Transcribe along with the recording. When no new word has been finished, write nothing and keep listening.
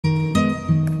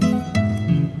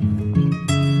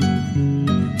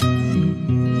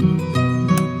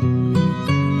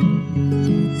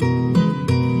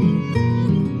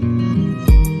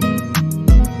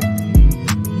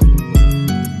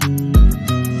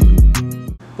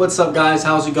What's up guys,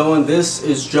 how's it going? This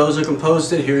is Joseph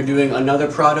Composed It here doing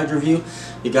another product review.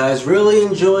 You guys really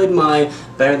enjoyed my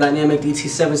Beyerdynamic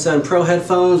DT77 Pro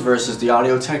headphones versus the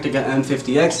Audio-Technica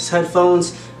M50X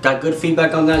headphones. Got good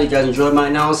feedback on that, you guys enjoyed my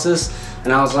analysis.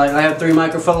 And I was like, I have 3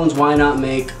 microphones, why not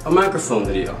make a microphone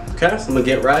video? Okay, so I'm gonna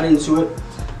get right into it.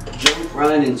 Jump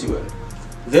right into it.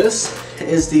 This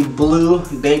is the blue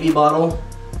baby bottle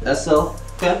SL,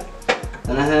 okay?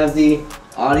 Then I have the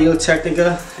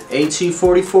Audio-Technica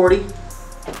AT4040.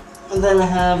 And then I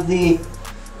have the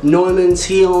Neumann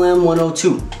TLM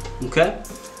 102, okay?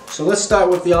 So let's start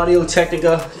with the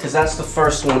Audio-Technica because that's the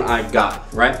first one I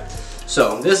got, right?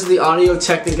 So this is the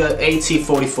Audio-Technica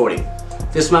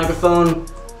AT4040. This microphone,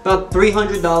 about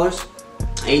 $300.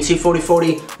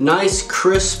 AT4040, nice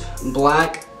crisp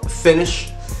black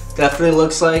finish. Definitely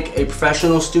looks like a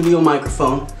professional studio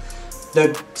microphone.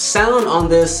 The sound on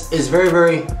this is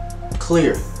very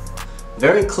clear.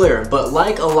 Very clear, but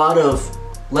like a lot of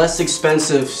less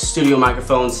expensive studio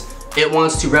microphones, it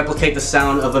wants to replicate the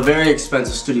sound of a very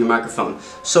expensive studio microphone.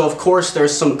 So of course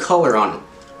there's some color on it.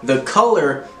 The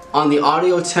color on the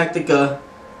Audio-Technica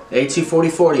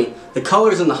AT4040, the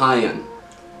color is in the high end.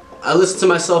 I listened to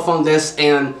myself on this,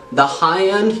 and the high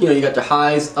end, you know, you got the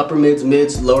highs, upper mids,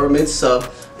 mids, lower mids,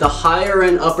 sub. The higher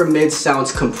end upper mid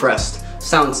sounds compressed,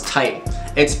 sounds tight.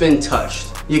 It's been touched.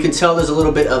 You can tell there's a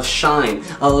little bit of shine,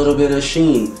 a little bit of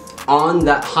sheen on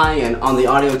that high end on the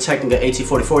Audio-Technica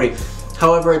AT4040.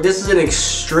 However, this is an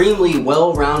extremely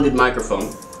well-rounded microphone.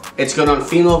 It's good on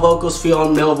female vocals,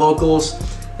 male vocals.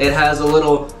 It has a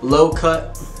little low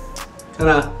cut,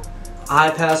 kind of high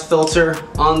pass filter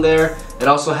on there. It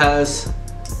also has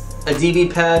a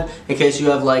dB pad in case you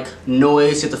have like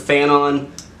noise, hit the fan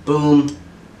on, boom,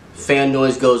 fan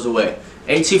noise goes away.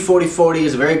 AT4040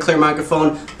 is a very clear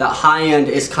microphone. The high end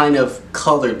is kind of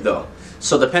colored though.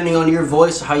 So depending on your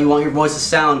voice, how you want your voice to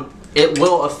sound, it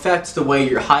will affect the way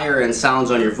your higher end sounds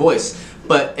on your voice.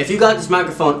 But if you got this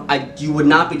microphone, you would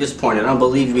not be disappointed. I don't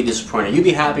believe you'd be disappointed. You'd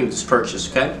be happy with this purchase,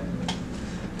 okay?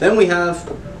 Then we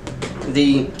have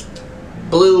the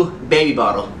blue baby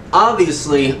bottle.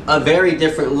 Obviously a very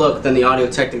different look than the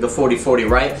Audio-Technica 4040,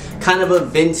 right? Kind of a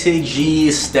vintagey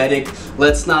aesthetic.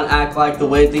 Let's not act like the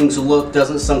way things look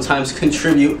doesn't sometimes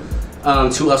contribute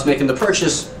to us making the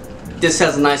purchase. This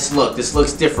has a nice look. This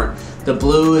looks different. The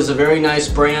blue is a very nice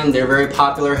brand. They're very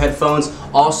popular headphones.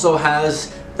 Also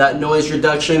has that noise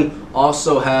reduction.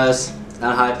 Also has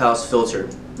that high pass filter.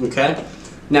 Okay?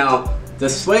 Now, the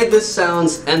way this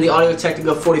sounds and the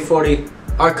Audio-Technica 4040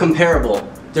 are comparable.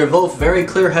 They're both very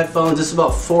clear headphones. This is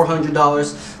about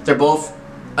 $400. They're both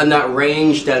in that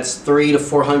range that's $300 to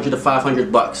 $400 to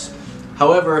 $500.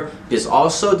 However, this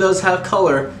also does have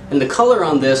color, and the color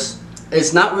on this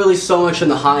is not really so much in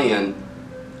the high end.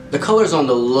 The color's on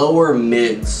the lower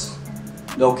mids.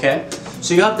 Okay?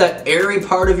 So you have that airy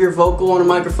part of your vocal on a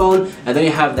microphone, and then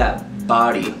you have that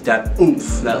body, that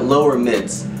oomph, that lower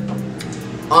mids.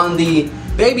 On the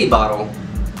baby bottle,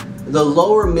 the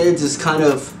lower mids is kind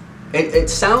of, it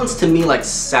sounds to me like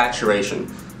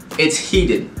saturation. It's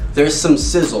heated. There's some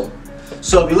sizzle.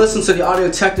 So if you listen to the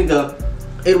Audio-Technica,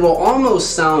 it will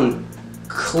almost sound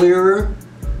clearer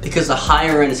because the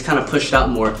higher end is kind of pushed out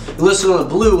more. You listen on the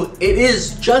blue, it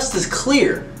is just as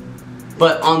clear.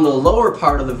 But on the lower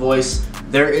part of the voice,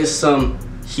 there is some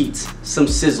heat, some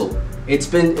sizzle.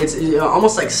 It's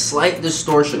almost like slight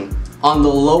distortion on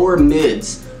the lower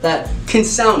mids that can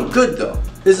sound good though.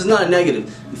 This is not a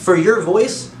negative. For your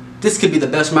voice, this could be the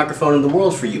best microphone in the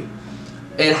world for you.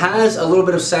 It has a little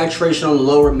bit of saturation on the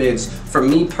lower mids. For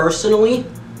me personally,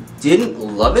 didn't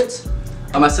love it.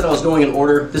 I said I was going in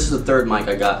order. This is the third mic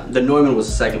I got. The Neumann was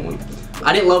the second one.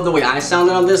 I didn't love the way I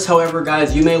sounded on this. However,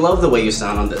 guys, you may love the way you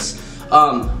sound on this.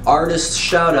 Artist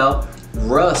shout out,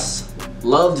 Russ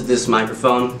loved this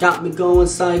microphone. Got me going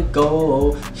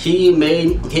psycho. He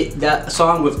hit that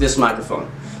song with this microphone.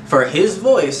 For his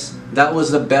voice, that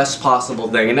was the best possible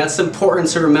thing, and that's important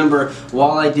to remember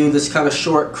while I do this kind of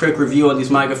short, quick review on these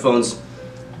microphones.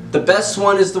 The best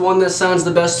one is the one that sounds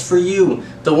the best for you,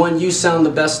 the one you sound the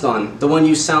best on, the one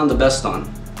you sound the best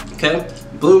on. Okay?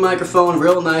 Blue microphone,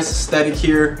 real nice aesthetic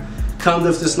here. Comes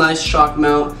with this nice shock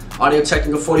mount.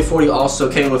 Audio-Technica 4040 also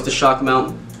came with the shock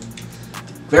mount.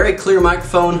 Very clear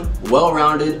microphone,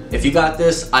 well-rounded. If you got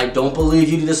this, I don't believe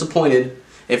you'd be disappointed.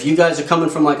 If you guys are coming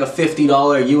from like a $50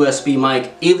 USB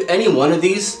mic, any one of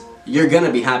these, you're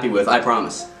gonna be happy with, I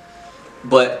promise.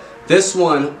 But this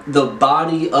one, the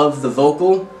body of the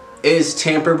vocal is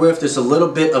tampered with. There's a little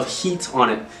bit of heat on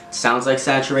it. Sounds like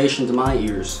saturation to my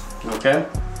ears, okay?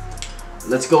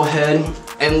 Let's go ahead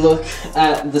and look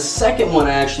at the second one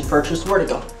I actually purchased. Where'd it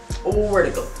go? Oh, where'd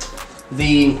it go?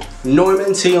 the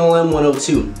Neumann TLM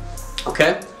 102.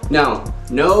 Okay? Now,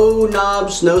 no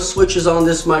knobs, no switches on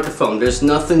this microphone. There's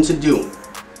nothing to do.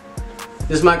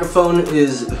 This microphone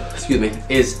is,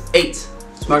 is 8.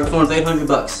 This microphone is 800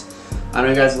 bucks. I know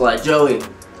you guys are like, Joey,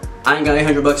 I ain't got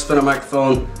 800 bucks to spend on a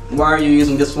microphone. Why are you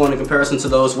using this one in comparison to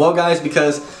those? Well guys,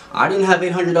 because I didn't have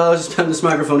 $800 to spend on this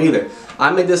microphone either.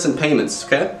 I made this in payments,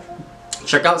 okay?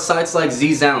 Check out sites like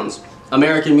Z Sounds,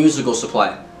 American Musical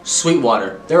Supply,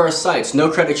 Sweetwater. There are sites, no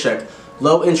credit check,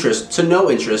 low interest to no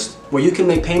interest, where you can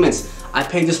make payments. I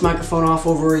paid this microphone off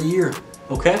over a year,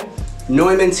 okay?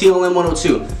 Neumann TLM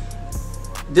 102.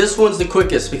 This one's the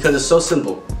quickest because it's so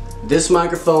simple. This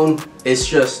microphone is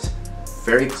just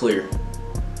very clear.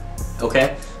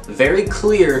 Okay, very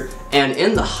clear, and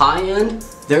in the high end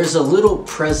there's a little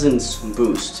presence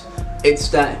boost. It's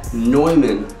that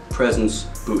Neumann presence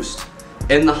boost.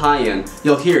 In the high end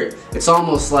you'll hear it. It's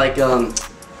almost like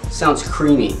sounds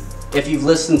creamy. If you've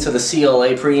listened to the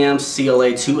CLA preamps,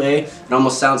 CLA 2A, it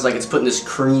almost sounds like it's putting this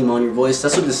cream on your voice.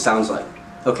 That's what this sounds like.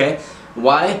 Okay,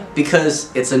 why?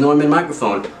 Because it's a Neumann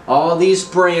microphone. All these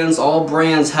brands, all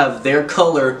brands have their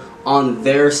color on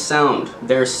their sound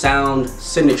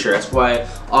signature. That's why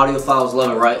audiophiles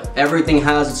love it, right? Everything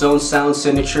has its own sound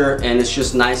signature, and it's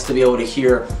just nice to be able to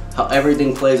hear how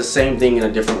everything plays the same thing in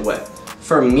a different way.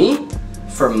 For me,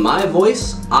 for my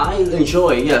voice, I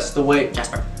enjoy, yes, the way,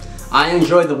 Jasper, I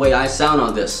enjoy the way I sound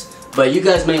on this, but you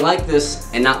guys may like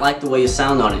this and not like the way you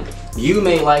sound on it. You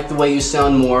may like the way you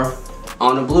sound more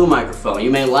on a blue microphone. You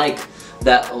may like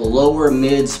that lower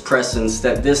mids presence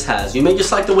that this has. You may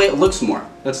just like the way it looks more.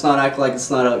 Let's not act like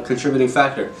it's not a contributing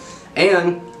factor.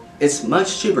 And it's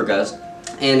much cheaper, guys.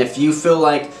 And if you feel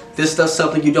like this does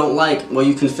something you don't like, well,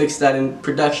 you can fix that in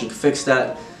production, fix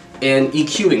that in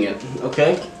EQing it,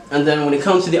 okay? And then when it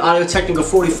comes to the Audio-Technica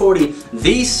 4040,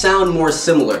 these sound more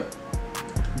similar.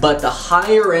 But the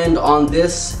higher end on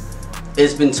this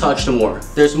has been touched more.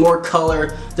 There's more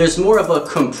color, there's more of a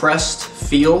compressed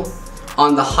feel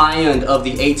on the high end of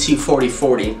the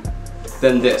AT4040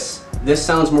 than this. This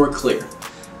sounds more clear.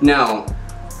 Now,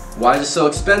 why is it so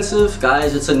expensive?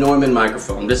 Guys, it's a Neumann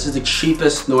microphone. This is the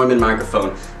cheapest Neumann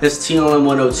microphone. This TLM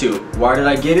 102. Why did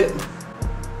I get it?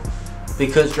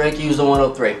 Because Drake used the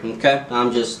 103, okay?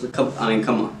 I mean,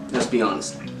 come on, let's be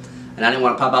honest. And I didn't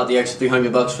want to pop out the extra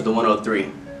 300 bucks for the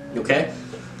 103, okay?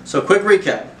 So quick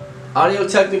recap.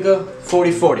 Audio-Technica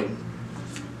 4040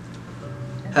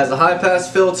 has a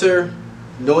high-pass filter,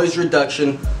 noise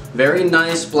reduction, very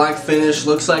nice black finish,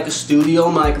 looks like a studio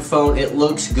microphone. It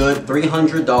looks good,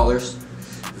 $300.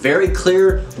 Very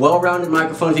clear, well-rounded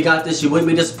microphone. If you got this, you wouldn't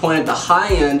be disappointed. The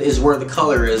high end is where the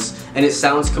color is, and it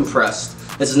sounds compressed.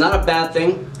 This is not a bad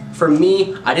thing. For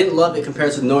me, I didn't love it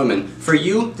compared to the Neumann. For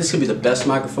you, this could be the best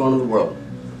microphone in the world,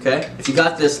 okay? If you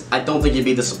got this, I don't think you'd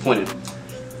be disappointed.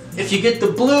 If you get the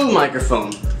blue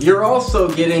microphone, you're also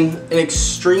getting an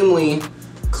extremely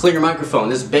clear microphone.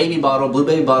 This baby bottle, blue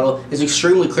baby bottle, is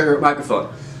extremely clear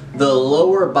microphone. The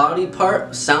lower body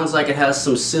part sounds like it has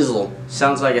some sizzle,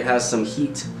 sounds like it has some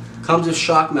heat. Comes with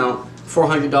shock mount,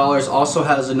 $400, also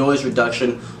has a noise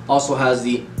reduction, also has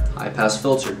the high pass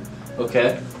filter,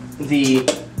 okay? The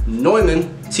Neumann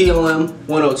TLM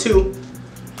 102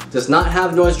 does not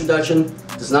have noise reduction,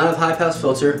 does not have high pass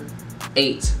filter,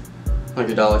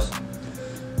 $800.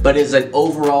 But is an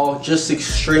overall just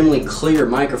extremely clear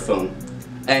microphone.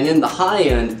 And in the high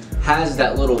end has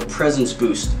that little presence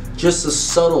boost, just a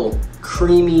subtle,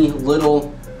 creamy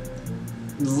little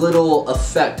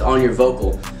effect on your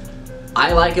vocal.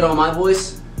 I like it on my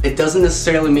voice. It doesn't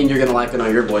necessarily mean you're gonna like it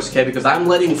on your voice, okay? Because I'm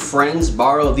letting friends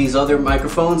borrow these other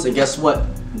microphones, and guess what?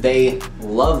 They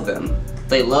love them.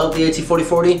 They love the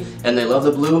AT4040 and they love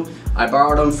the blue. I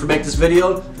borrowed them for make this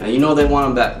video, and you know they want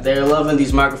them back. They're loving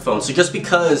these microphones. So just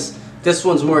because this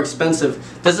one's more expensive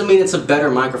doesn't mean it's a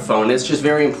better microphone. It's just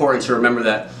very important to remember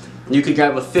that. You could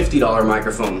grab a $50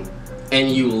 microphone and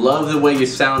you love the way you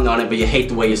sound on it, but you hate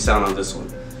the way you sound on this one.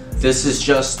 This is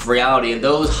just reality, and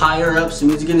those higher ups in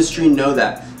the music industry know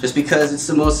that. Just because it's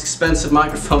the most expensive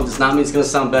microphone does not mean it's going to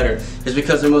sound better. Just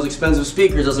because they're the most expensive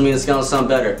speakers doesn't mean it's going to sound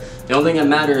better. The only thing that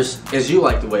matters is you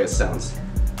like the way it sounds.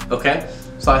 Okay?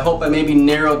 So I hope I maybe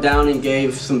narrowed down and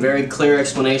gave some very clear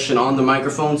explanation on the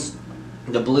microphones.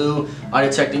 The blue,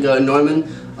 Audio-Technica, and Neumann.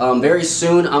 Very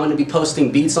soon I'm going to be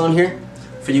posting beats on here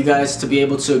for you guys to be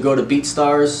able to go to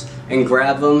BeatStars and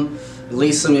grab them,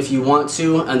 lease them if you want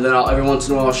to, and then every once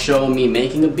in a while show me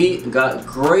making a beat. Got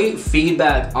great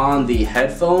feedback on the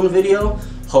headphone video.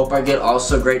 Hope I get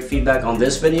also great feedback on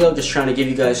this video. Just trying to give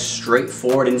you guys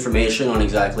straightforward information on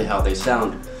exactly how they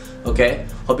sound. Okay?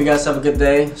 Hope you guys have a good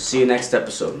day. See you next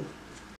episode.